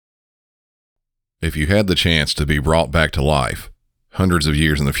If you had the chance to be brought back to life, hundreds of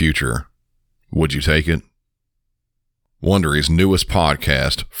years in the future, would you take it? Wondery's newest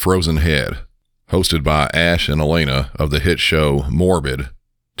podcast, Frozen Head, hosted by Ash and Elena of the hit show Morbid,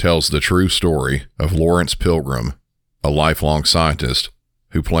 tells the true story of Lawrence Pilgrim, a lifelong scientist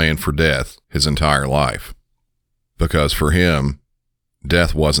who planned for death his entire life. Because for him,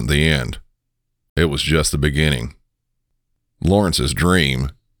 death wasn't the end. It was just the beginning. Lawrence's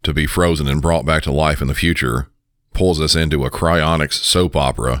dream, to be frozen and brought back to life in the future, pulls us into a cryonics soap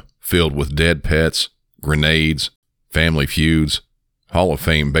opera filled with dead pets, grenades, family feuds, Hall of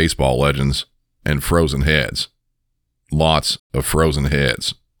Fame baseball legends, and frozen heads. Lots of frozen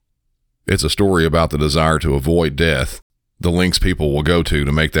heads. It's a story about the desire to avoid death, the lengths people will go to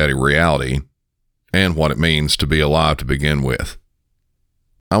make that a reality, and what it means to be alive to begin with.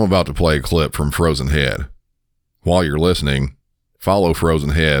 I'm about to play a clip from Frozen Head. While you're listening, follow Frozen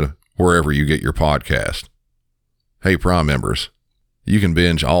Head wherever you get your podcast. Hey, Prime members, you can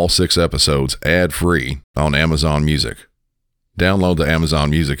binge all 6 episodes ad-free on Amazon Music. Download the Amazon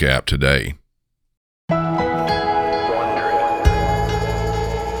Music app today.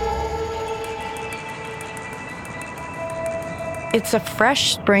 It's a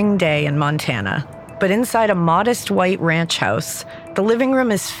fresh spring day in Montana, but inside a modest white ranch house, the living room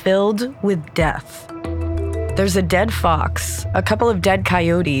is filled with death. There's a dead fox, a couple of dead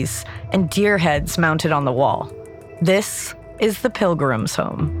coyotes, and deer heads mounted on the wall. This is the Pilgrim's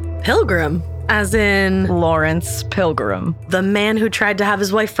home. Pilgrim? As in... Lawrence Pilgrim. The man who tried to have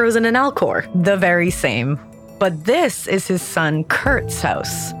his wife frozen in Alcor. The very same. But this is his son Kurt's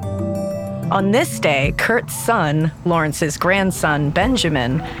house. On this day, Kurt's son, Lawrence's grandson,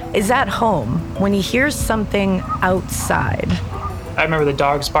 Benjamin, is at home when he hears something outside. I remember the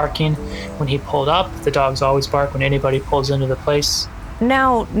dogs barking when he pulled up. The dogs always bark when anybody pulls into the place.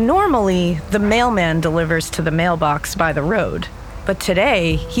 Now, normally, the mailman delivers to the mailbox by the road. But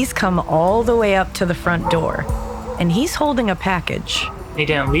today, he's come all the way up to the front door, and he's holding a package. He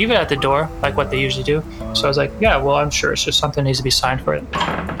didn't leave it at the door like what they usually do. So I was like, yeah, well, I'm sure it's just something needs to be signed for it.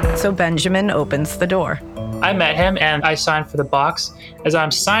 So Benjamin opens the door. I met him and I signed for the box. As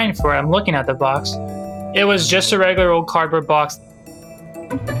I'm signing for it, I'm looking at the box. It was just a regular old cardboard box.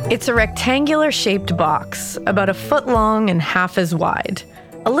 It's a rectangular-shaped box, about 1 foot long and half as wide,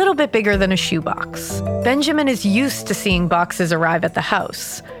 a little bit bigger than a shoebox. Benjamin is used to seeing boxes arrive at the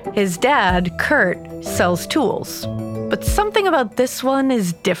house. His dad, Kurt, sells tools. But something about this one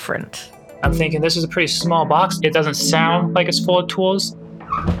is different. I'm thinking this is a pretty small box. It doesn't sound like it's full of tools.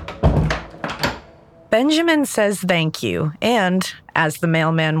 Benjamin says thank you, and as the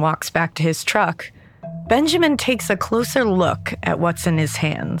mailman walks back to his truck, Benjamin takes a closer look at what's in his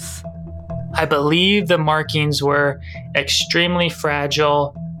hands. I believe the markings were extremely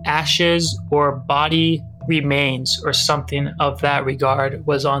fragile, ashes or body remains or something of that regard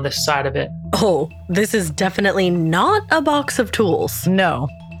was on the side of it. Oh, this is definitely not a box of tools. No,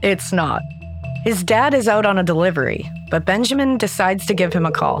 it's not. His dad is out on a delivery, but Benjamin decides to give him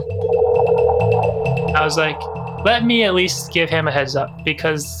a call. I was like, let me at least give him a heads up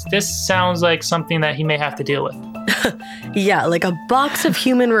because this sounds like something that he may have to deal with. Yeah, like a box of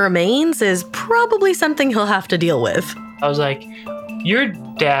human remains is probably something he'll have to deal with. I was like, your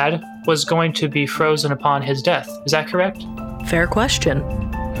dad was going to be frozen upon his death. Is that correct? Fair question.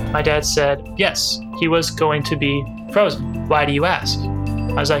 My dad said, yes, he was going to be frozen. Why do you ask?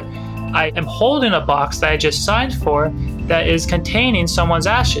 I was like, I am holding a box that I just signed for that is containing someone's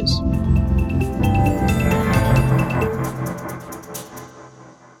ashes.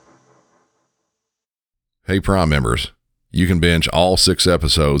 Hey, Prime members, you can binge all 6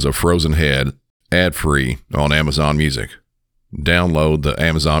 episodes of Frozen Head ad-free on Amazon Music. Download the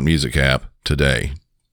Amazon Music app today.